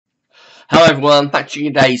Hello everyone, back to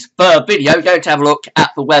today's third video. We're going to have a look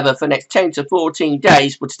at the weather for the next 10 to 14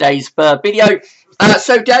 days for today's third video.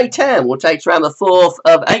 So day 10 will take us around the 4th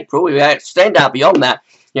of April. We will extend out beyond that.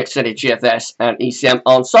 The extended GFS and ECM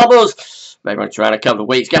ensembles. Maybe run around a couple of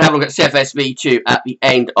weeks. Going to have a look at CFS-V2 at the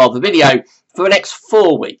end of the video for the next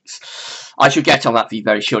 4 weeks. I should get on that for you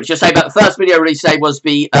very shortly. Just say about the first video released today was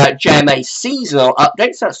the JMA seasonal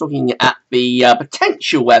update. So that's looking at the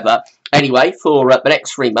potential weather anyway for the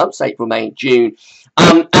next 3 months, April, May and June,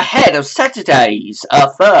 ahead of Saturday's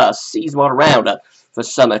first seasonal rounder for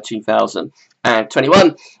summer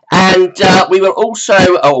 2021. And we will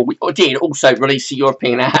also, we did also release the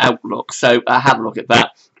European outlook, so have a look at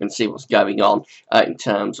that and see what's going on in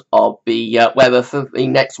terms of the weather for the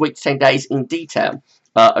next week to 10 days in detail.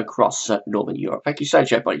 Across Northern Europe. Thank you so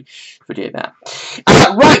much, everybody, for doing that.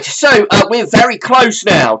 Right, so we're very close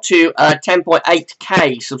now to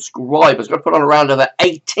 10.8k subscribers. We're going to put on around over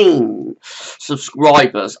 18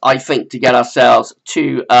 subscribers, I think, to get ourselves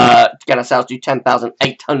to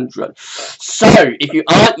 10,800. So, if you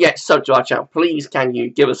aren't yet subbed to our channel, please can you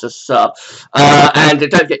give us a sub, and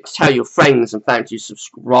don't forget to tell your friends and family to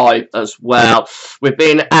subscribe as well. We've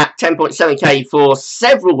been at 10.7k for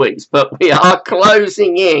several weeks, but we are closing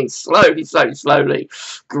in slowly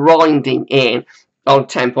grinding in on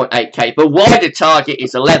 10.8k. The wider target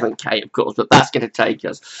is 11k, of course, but that's going to take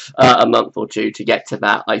us a month or two to get to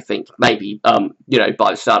that. I think maybe you know, by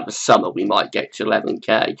the start of the summer we might get to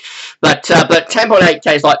 11k, but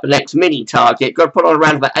 10.8k is like the next mini target. Got to put on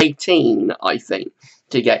around about 18, I think,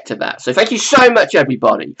 to get to that. So thank you so much,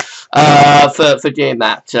 everybody, for doing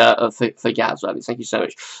that for GavsWeatherVids. Thank you so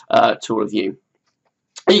much to all of you.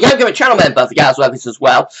 You can become a channel member for GavsWeatherVids as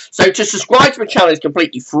well. So to subscribe to the channel is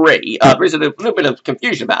completely free. There is a little bit of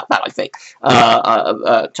confusion about that, I think,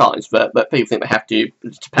 times, but people think they have to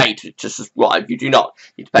pay to subscribe. You do not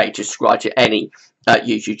need to pay to subscribe to any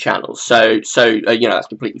YouTube channels. So you know, that's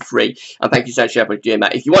completely free. And thank you so much for doing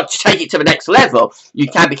that. If you want to take it to the next level, you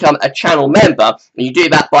can become a channel member, and you do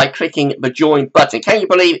that by clicking the join button. Can you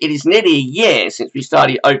believe it is nearly a year since we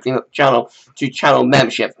started opening up the channel to channel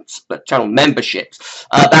memberships?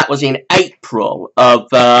 That was in April of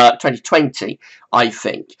 2020. I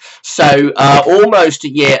think. So, almost a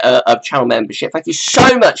year of channel membership. Thank you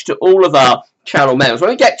so much to all of our channel members. When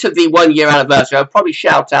we get to the 1 year anniversary, I'll probably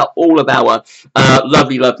shout out all of our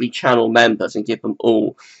lovely channel members and give them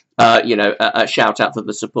all you know, a shout out for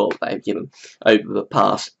the support they have given over the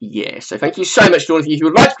past year. So thank you so much to all of you. If you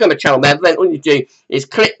would like to become a channel member, then all you do is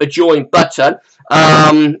click the join button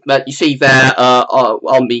that you see there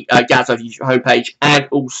on the GavsWeatherVids homepage, and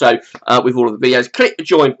also with all of the videos. Click the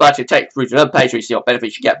join button, take you through to another page where you see what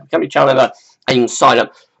benefits you get from becoming a channel member, and you can sign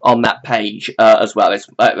up on that page as well. There's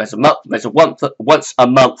a once a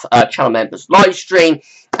month channel members live stream,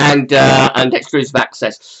 and exclusive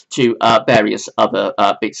access to various other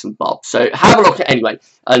bits and bobs. So have a look at anyway,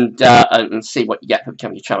 and see what you get for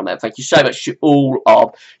becoming a channel member. Thank you so much to all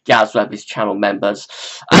of GavsWeatherVids channel members.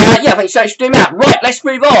 Yeah, thanks so much for doing that. Right, let's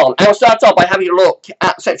move on. And I'll start off by having a look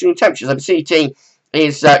at central temperatures. The vicinity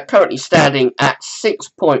is currently standing at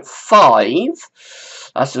 6.5.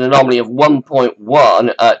 That's an anomaly of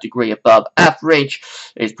 1.1 degree above average.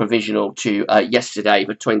 Is provisional to yesterday,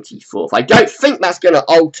 the 24th. I don't think that's going to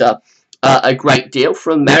alter a great deal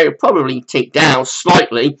from there. It'll probably tick down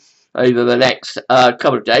slightly over the next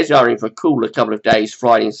couple of days. We are in for a cooler couple of days,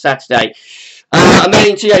 Friday and Saturday. And then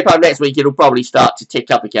into April next week, it'll probably start to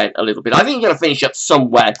tick up again a little bit. I think it's going to finish up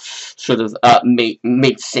somewhere sort of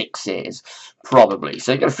mid-sixes, probably.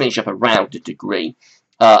 So it's going to finish up around a degree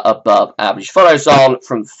above average. Follows on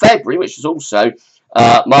from February, which is also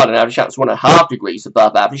mild on average. That's 1.5 degrees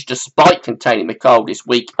above average, despite containing the coldest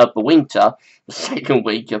week of the winter, the second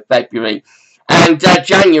week of February. And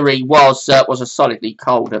January was a solidly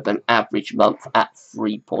colder than average month at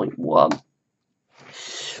 3.1.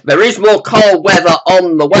 There is more cold weather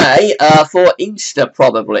on the way for Easter,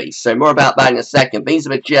 probably. So more about that in a second. These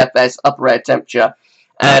are the GFS upper air temperature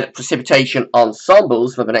and precipitation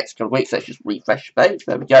ensembles for the next couple of weeks. Let's just refresh the page.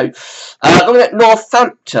 There we go. Looking at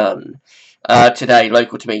Northampton today,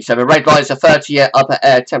 local to me. So the red line is a 30-year upper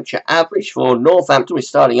air temperature average for Northampton. We're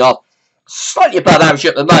starting off slightly above average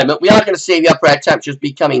at the moment. We are going to see the upper air temperatures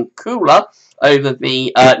becoming cooler over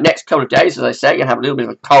the next couple of days. As I say, you're going to have a little bit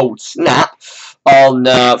of a cold snap on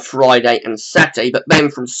Friday and Saturday, but then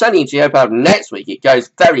from sunny into the open next week, it goes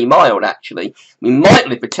very mild, actually. We might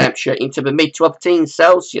lift the temperature into the mid to upper teens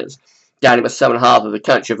Celsius down in the southern half of the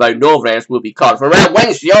country, though northern areas will be cold. From around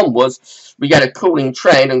Wednesday onwards, we get a cooling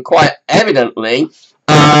trend, and quite evidently,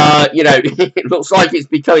 you know, it looks like it's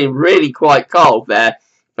becoming really quite cold there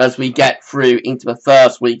as we get through into the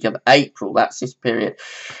first week of April. That's this period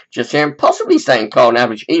just here, and possibly staying cold on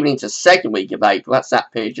average even into the second week of April. That's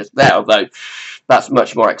that period just there, although that's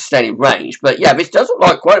much more extended range. But yeah, this does look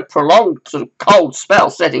like quite a prolonged sort of cold spell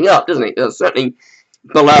setting up, doesn't it? Certainly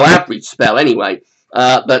below average spell anyway,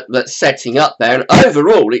 that's setting up there. And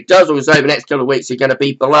overall, it does look as though the next couple of weeks are going to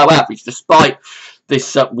be below average, despite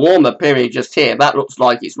this warmer period just here. That looks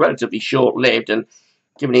like it's relatively short-lived, and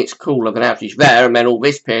given it's cooler than average there, and then all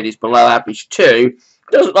this period is below average too,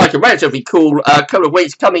 does look like a relatively cool couple of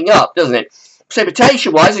weeks coming up, doesn't it?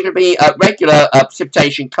 Precipitation-wise, there's going to be regular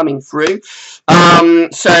precipitation coming through.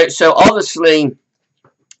 So obviously,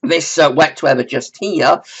 this wet weather just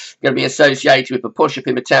here going to be associated with a push up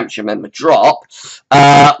in the temperature and then the drop.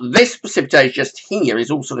 This precipitation just here is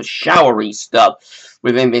all sort of showery stuff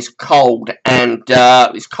within this cold and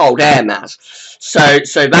this cold air mass. So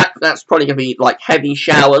that's probably going to be like heavy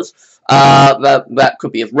showers. That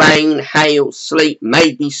could be of rain, hail, sleet,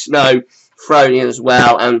 maybe snow thrown in as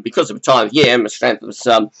well. And because of the time of year and the strength of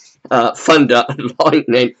some thunder and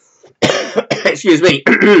lightning, excuse me,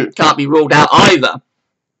 can't be ruled out either.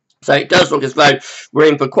 So it does look as though we're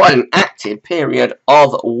in for quite an active period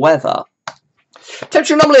of weather.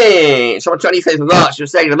 Temperature anomalies from the 25th of March to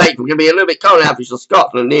the 2nd of April. Going to be a little bit colder than average for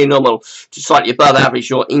Scotland, near normal to slightly above average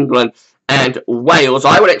for England and Wales.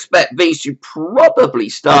 I would expect these to probably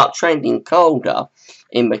start trending colder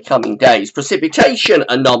in the coming days. Precipitation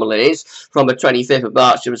anomalies from the 25th of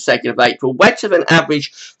March to the 2nd of April. Wetter than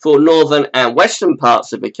average for northern and western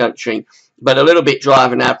parts of the country, but a little bit drier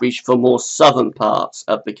than average for more southern parts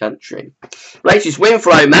of the country. Latest wind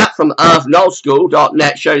flow map from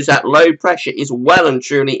earthnullschool.net shows that low pressure is well and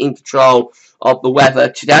truly in control of the weather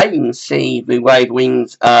today. You can see the way the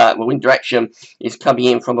wind direction is coming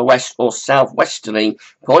in from the west or southwesterly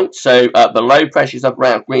point. So the low pressures up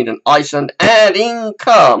around Greenland, Iceland, and in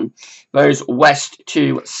come those west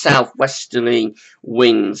to southwesterly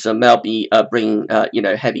winds, and they'll be bringing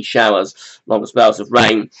heavy showers, long spells of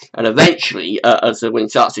rain, and eventually, as the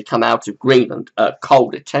wind starts to come out of Greenland,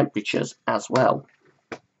 colder temperatures as well.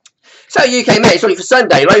 So UK Met, it's only for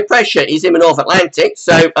Sunday. Low pressure is in the North Atlantic,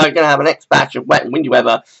 so we're going to have a next batch of wet and windy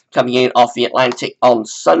weather coming in off the Atlantic on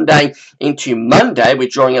Sunday. Into Monday, we're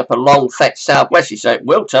drawing up a long fetch southwesterly, so it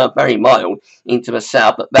will turn very mild into the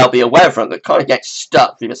south, but there'll be a weather front that kind of gets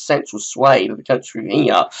stuck through the central swathe of the country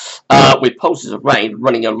here, with pulses of rain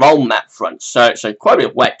running along that front. So quite a bit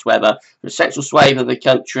of wet weather for the central swathe of the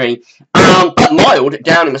country, but mild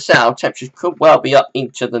down in the south. Temperatures could well be up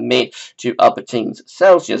into the mid to upper teens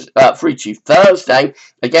Celsius. Through to Thursday,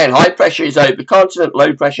 again, high pressure is over the continent,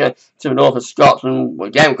 low pressure to the north of Scotland.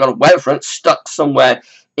 Again, we've got a weather front stuck somewhere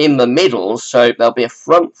in the middle, so there'll be a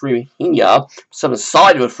front through here. Southern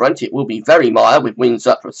side of the front, it will be very mild with winds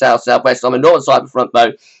up from south-southwest. On the northern side of the front,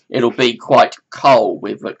 though, it'll be quite cold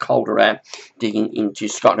with the colder air digging into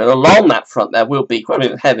Scotland. Along that front, there will be quite a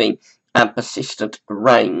bit of heavy and persistent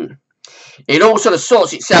rain. It all sort of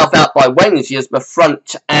sorts itself out by Wednesday as the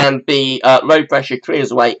front and the low pressure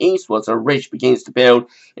clears away eastwards and a ridge begins to build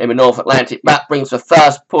in the North Atlantic. That brings the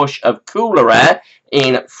first push of cooler air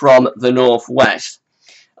in from the northwest.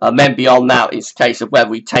 Then beyond that, it's a case of whether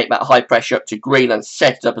we take that high pressure up to Greenland,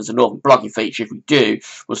 set it up as a northern blocking feature. If we do,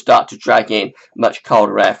 we'll start to drag in much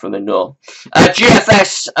colder air from the north.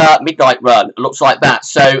 GFS midnight run looks like that.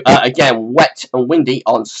 So again, wet and windy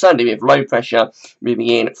on Sunday with low pressure moving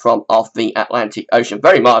in from off the Atlantic Ocean.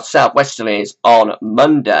 Very mild southwesterlies on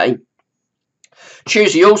Monday.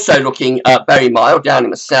 Tuesday also looking very mild down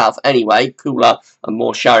in the south anyway, cooler and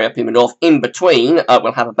more showery up in the north. In between,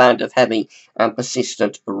 we'll have a band of heavy and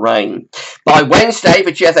persistent rain. By Wednesday,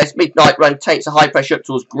 the GFS midnight run takes a high pressure up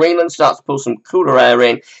towards Greenland, starts to pull some cooler air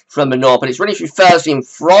in from the north, but it's really through Thursday and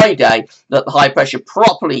Friday that the high pressure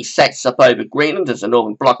properly sets up over Greenland as a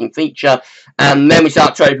northern blocking feature, and then we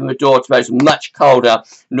start to open the door to those much colder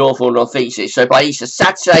north or northeasts. So by Easter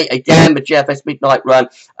Saturday, again, the GFS midnight run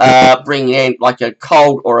bringing in like a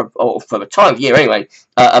cold, or for the time of year anyway,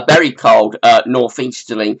 a very cold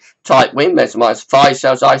northeasterly type wind. There's -5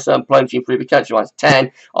 Celsius isotherm plunging through the country,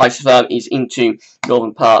 -10 isotherm is into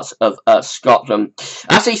northern parts of Scotland.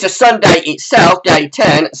 As Easter Sunday itself, day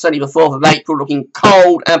 10, Sunday the 4th of April, looking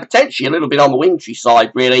cold and potentially a little bit on the wintry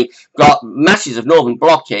side, really. Got masses of northern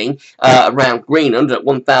blocking around Greenland at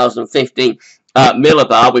 1050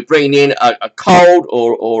 millibar. We're bringing in a cold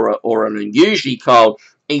or an unusually cold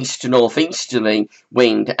east to northeasterly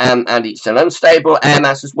wind, and it's an unstable air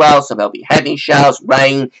mass as well, so there'll be heavy showers,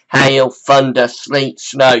 rain, hail, thunder, sleet,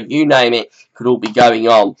 snow, you name it, could all be going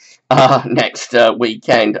on next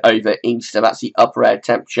weekend over Easter. That's the upper air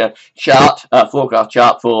temperature chart, forecast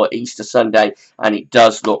chart for Easter Sunday, and it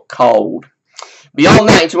does look cold. Beyond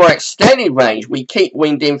that, into more extended range, we keep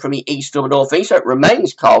wind in from the east or the northeast, so it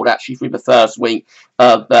remains cold actually through the first week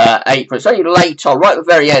of April. It's only late on, right at the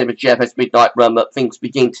very end of the GFS midnight run, that things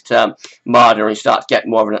begin to turn milder and start to get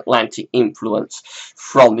more of an Atlantic influence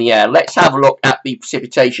from the air. Let's have a look at the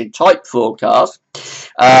precipitation type forecast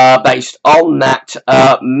based on that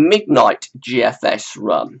midnight GFS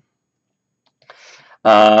run.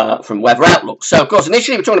 From Weather Outlook. So, of course,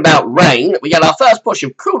 initially we're talking about rain. We get our first push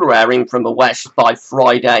of cooler air in from the west by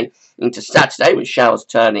Friday into Saturday, with showers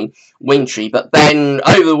turning wintry. But then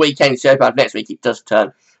over the weekend, so about next week, it does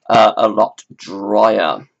turn a lot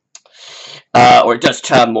drier. Or it does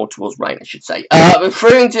turn more towards rain, I should say.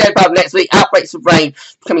 Through into about next week, outbreaks of rain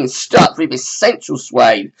becoming stuck through this central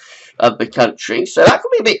swathe of the country. So that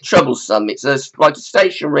could be a bit troublesome. It's like a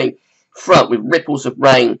stationary front with ripples of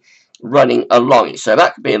rain running along it, so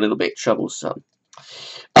that could be a little bit troublesome.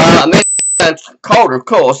 And then it's colder, of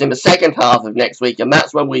course, in the second half of next week, and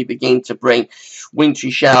that's when we begin to bring wintry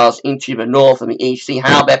showers into the north and the east. See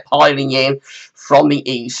how they're piling in from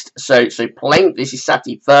the east. So plenty. This is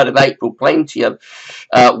Saturday, 3rd of April. Plenty of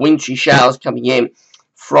wintry showers coming in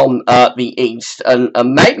from the east, and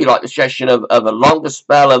maybe like the suggestion of a longer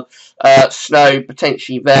spell of snow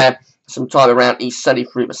potentially there sometime around East Sunday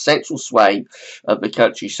through the central swathe of the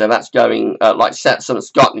country. So that's going like some of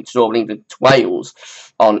Scotland to Northern England to Wales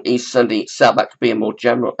on East Sunday itself. That could be a more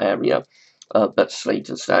general area but sleet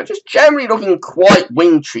and snow. Just generally looking quite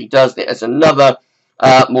wintry, doesn't it? There's another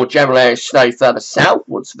more general area of snow further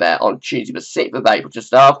southwards there on Tuesday the 6th of April,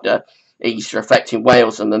 just after Easter, affecting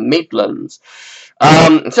Wales and the Midlands.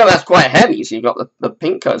 So that's quite heavy, so you've got the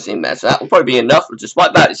pink colours in there. So that will probably be enough,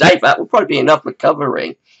 despite that it's 8th, that will probably be enough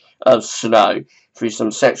recovery of snow through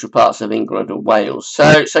some central parts of England and Wales.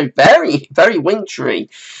 So very, very wintry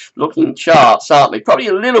looking charts, aren't they? Probably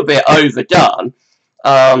a little bit overdone.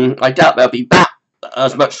 I doubt there'll be quite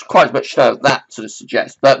as much snow as that sort of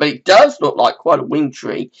suggests. But it does look like quite a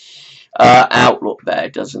wintry outlook there,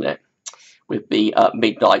 doesn't it? With the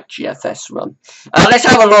midnight GFS run. Let's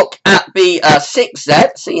have a look at the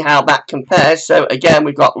 6Z, see how that compares. So again,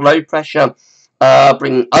 we've got low pressure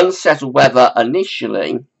bringing unsettled weather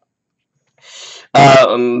initially.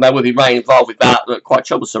 There will be rain involved with that, quite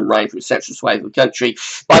troublesome rain from the central swathe of the country.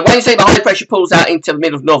 By Wednesday, the high pressure pulls out into the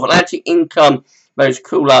middle of North Atlantic. In come those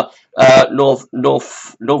cooler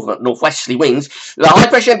northwesterly winds. The high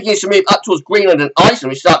pressure begins to move up towards Greenland and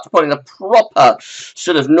Iceland. We start to put in a proper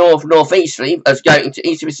sort of northeasterly as going into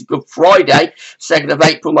east. This is Good Friday, 2nd of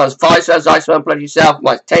April, -5 cells iceberg, plenty south,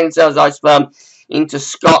 -10 cells iceberg into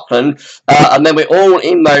Scotland, and then we're all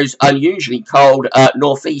in those unusually cold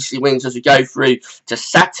northeasterly winds as we go through to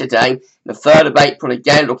Saturday, the 3rd of April,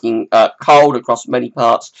 again looking cold across many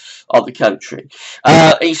parts of the country.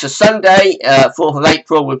 Easter Sunday, 4th of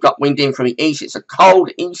April, we've got wind in from the east. It's a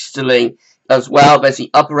cold easterly as well. There's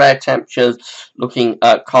the upper air temperatures looking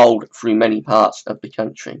cold through many parts of the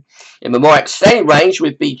country. In the more extended range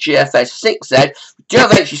with the GFS 6Z, we do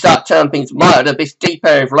eventually start turning things milder. This deep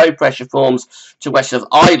area of low pressure forms to west of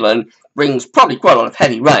Ireland, brings probably quite a lot of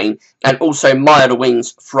heavy rain and also milder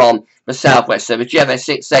winds from the southwest. So the GFS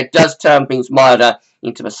 6Z does turn things milder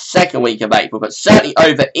into the second week of April, but certainly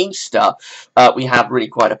over Easter we have really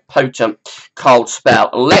quite a potent cold spell.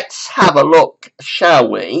 Let's have a look, shall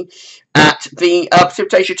we, at the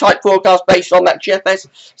precipitation type forecast based on that GFS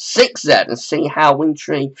 6Z and see how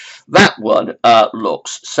wintry that one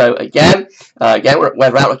looks. So again, we're at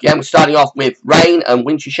Weather Outlook again. We're starting off with rain and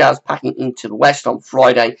wintry showers packing into the west on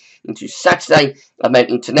Friday into Saturday, and then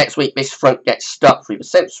into next week. This front gets stuck through the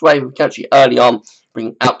central swathe of the country early on,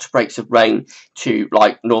 bringing outbreaks of rain to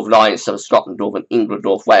like Northern Ireland, southern Scotland, Northern England,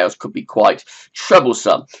 North Wales. Could be quite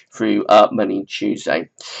troublesome through Monday and Tuesday.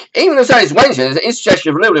 Even as it's Wednesday, there's a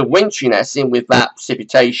suggestion of a little bit of wintriness in with that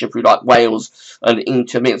precipitation through like Wales and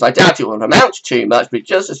into Midlands. I doubt it will amount to too much, but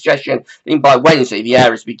just a suggestion in by Wednesday the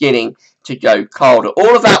air is beginning to go colder.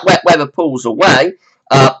 All of that wet weather pulls away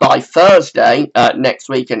by Thursday next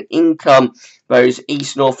week, and in come those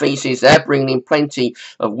east-northeasters. They're bringing in plenty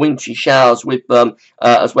of wintry showers with them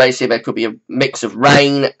as well. You see, there could be a mix of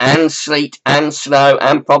rain and sleet and snow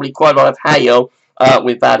and probably quite a lot of hail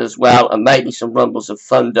with that as well, and maybe some rumbles of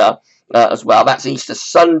thunder as well. That's Easter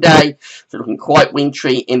Sunday, so looking quite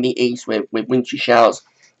wintry in the east with wintry showers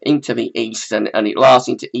into the east, and it lasts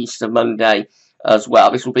into Easter Monday as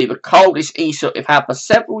well. This will be the coldest Easter we've had for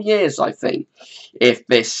several years, I think, if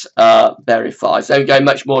this verifies. Then we go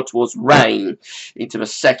much more towards rain into the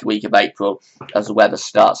second week of April as the weather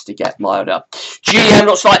starts to get milder. GM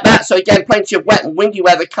looks like that. So again, plenty of wet and windy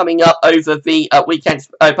weather coming up over the weekend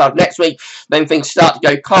of next week. Then things start to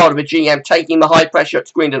go colder with GM taking the high pressure up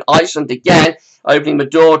to Greenland, Iceland again, opening the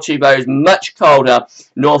door to those much colder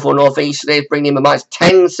north or northeasterlies, bringing the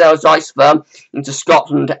 -10 cells ice firm into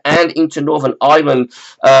Scotland and into Northern Ireland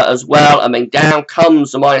as well. And then down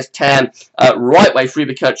comes the -10 right way through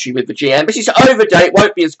the country with the GM. This is overday. It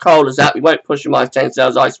won't be as cold as that. We won't push the -10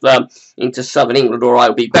 cells ice firm into southern England, or I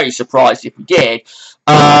would be very surprised if we did.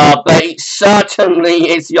 But it certainly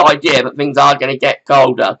is the idea that things are going to get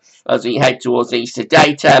colder as we head towards Easter.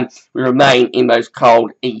 Daytime, we remain in those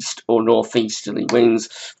cold east or northeasterly winds.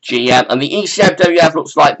 GM and the ECMWF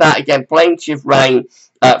looks like that. Again, plenty of rain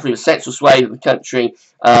through the central swathe of the country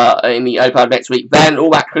in the open next week. Then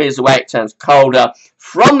all that clears away. It turns colder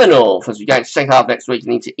from the north as we go into the second half next week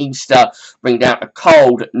and into Easter, bring down a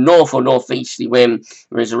cold north or northeasterly wind.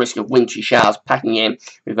 There is a risk of wintry showers packing in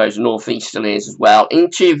with those northeasterlies as well.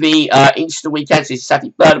 Into the Easter weekend, this is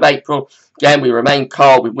Saturday, 3rd of April. Again, we remain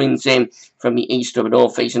cold with winds in from the east or the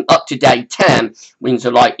northeast, and up to day 10, winds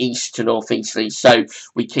are light east to northeasterly, so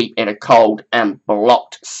we keep in a cold and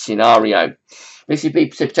blocked scenario. This is the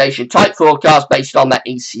precipitation type forecast based on that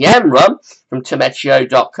ECM run from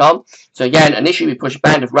Temeteo.com. So again, initially we push a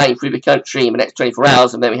band of rain through the country in the next 24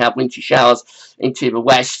 hours, and then we have wintry showers into the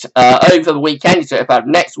west over the weekend. So about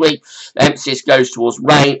next week, the emphasis goes towards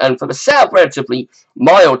rain, and for the south, relatively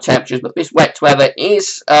mild temperatures. But this wet weather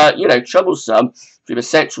is, troublesome through the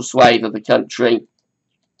central swathe of the country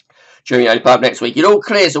during the part of next week. It all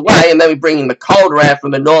clears away, and then we bring in the colder air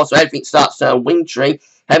from the north, so everything starts to turn wintry.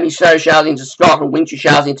 Heavy snow showers into Scotland, wintry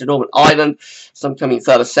showers into Northern Ireland, some coming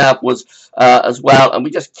further southwards as well, and we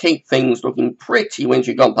just keep things looking pretty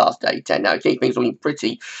wintry. Gone past day 10 now, keep things looking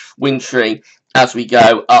pretty wintry as we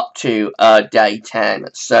go up to day 10.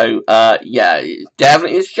 So, yeah,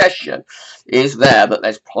 definitely the suggestion is there that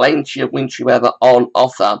there's plenty of wintry weather on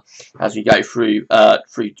offer as we go through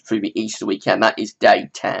the Easter weekend. That is day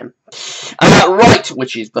 10. Right,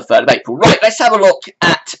 which is the 3rd of April. Right, let's have a look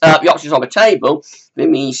at the options on the table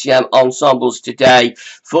in the ECM ensembles today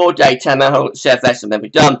for day 10. Then I'll look at CFS and then we're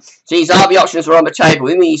done. So these are the options that are on the table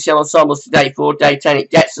in the ECM ensembles today for day 10. It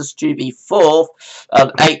gets us to the 4th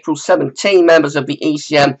of April. 17 members of the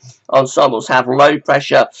ECM ensembles have low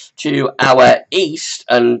pressure to our east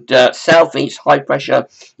and southeast. High pressure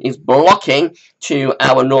is blocking to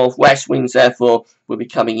our northwest. Winds, therefore, will be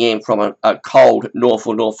coming in from a cold north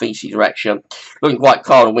or northeasterly direction. Looking quite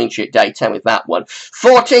cold and wintry at day 10 with that one.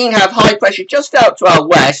 14 have high pressure just out to our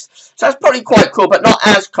west. So that's probably quite cool, but not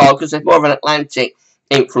as cold because there's more of an Atlantic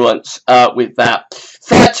influence with that.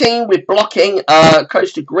 13 with blocking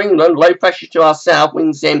close to Greenland. Low pressure to our south.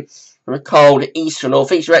 Winds in from a cold east or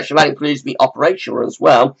northeast direction. That includes the operational as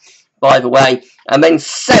well, by the way. And then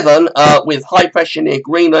 7 with high pressure near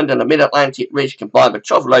Greenland and a mid-Atlantic ridge combined with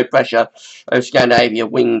trough low pressure over Scandinavia,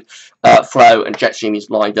 wind flow and jet stream is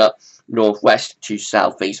lined up northwest to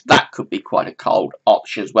southeast. That could be quite a cold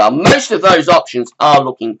option as well. Most of those options are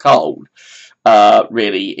looking cold,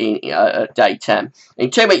 really, in day 10. In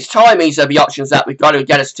 2 weeks' time, these are the options that we've got to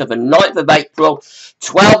get us to the 9th of April.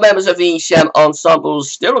 12 members of the ECM ensembles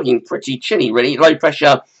still looking pretty chilly, really. Low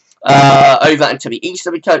pressure over and to the east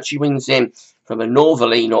of the country, winds in from a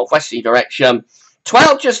northerly, northwesterly direction.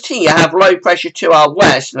 12 just here have low pressure to our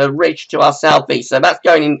west and a ridge to our southeast, so that's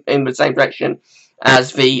going in the same direction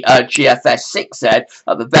as the GFS 6 said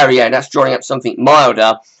at the very end. That's drawing up something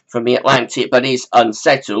milder from the Atlantic, but is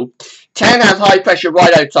unsettled. 10 have high pressure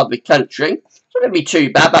right over top of the country. It's not going to be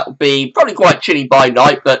too bad. That would be probably quite chilly by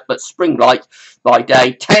night, but spring-like by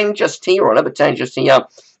day. 10 just here, or another 10 just here,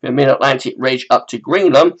 the mid-Atlantic ridge up to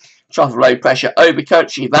Greenland. Trough of low pressure over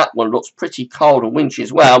country. That one looks pretty cold and wintry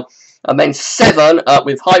as well. And then 7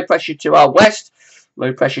 with high pressure to our west,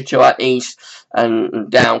 low pressure to our east, and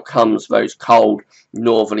down comes those cold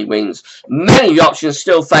northerly winds. Many of the options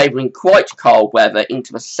still favouring quite cold weather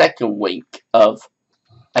into the second week of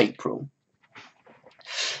April.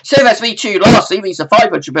 CFSV2 lastly, these are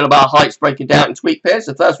 500 millibar heights broken down into week periods.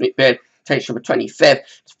 The first week period takes from the 25th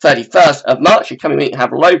to 31st of March. The coming week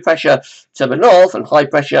have low pressure to the north and high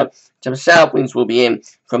pressure to the south. Winds will be in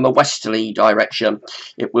from a westerly direction.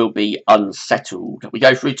 It will be unsettled. We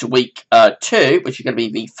go through to week 2, which is going to be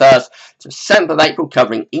the 1st to 7th of April,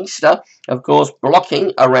 covering Easter, of course,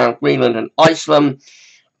 blocking around Greenland and Iceland.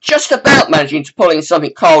 Just about managing to pull in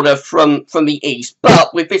something colder from the east,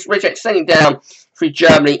 but with this ridge extending down through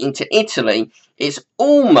Germany into Italy, it's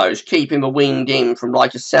almost keeping the wind in from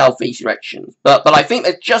like a southeast direction. But I think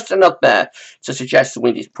there's just enough there to suggest the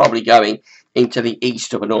wind is probably going into the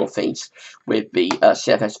east or the northeast with the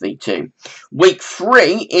CFSV2. Week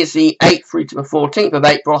 3 is the 8th through to the 14th of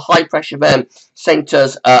April. High pressure then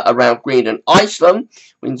centres around Greenland, Iceland.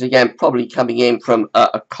 Winds again probably coming in from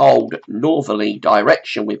a cold northerly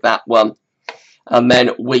direction with that one. And then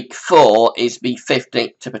week 4 is the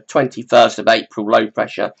 15th to the 21st of April. Low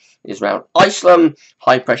pressure is around Iceland.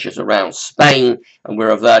 High pressure is around Spain. And we're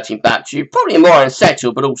reverting back to probably a more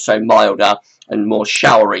unsettled but also milder and more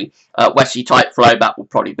showery westerly type flow. That will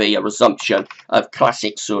probably be a resumption of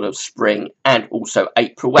classic sort of spring and also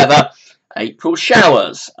April weather. April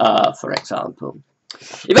showers, for example.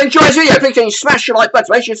 If you enjoyed this video, please can you smash the like button,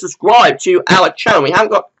 make sure you subscribe to our channel. We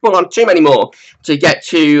haven't got put on too many more to get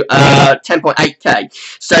to 10.8k.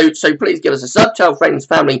 So please give us a sub, tell friends,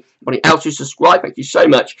 family, anybody else who subscribe. Thank you so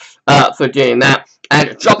much for doing that.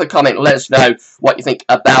 And drop a comment, let us know what you think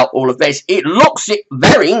about all of this. It looks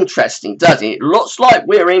very interesting, doesn't it? It looks like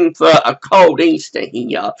we're in for a cold Easter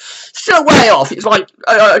here. Still way off. It's like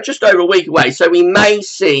just over a week away. So we may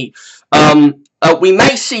see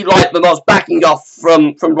like the Moss backing off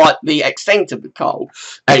from like the extent of the cold.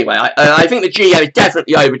 Anyway, I think the GO is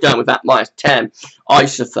definitely overdone with that -10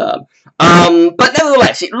 isotherm. But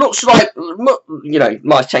nevertheless, it looks like, you know,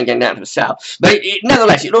 -10 getting down to the south. But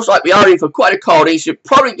nevertheless, it looks like we are in for quite a cold Easter.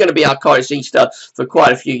 Probably going to be our coldest Easter for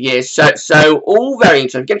quite a few years. So all very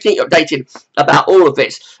interesting. I'm going to keep you updated about all of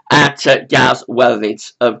this at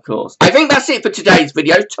GavsWeatherVids, of course. I think that's it for today's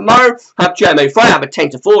video. Tomorrow, have GMO Friday. I have a 10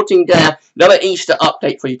 to 14 day. Another Easter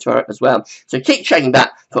update for you tomorrow as well. So keep checking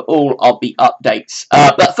that for all of the updates.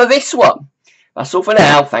 But for this one, that's all for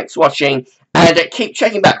now. Thanks for watching. And keep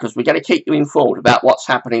checking back because we're going to keep you informed about what's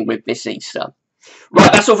happening with this Easter.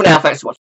 Right, that's all for now. Thanks for watching.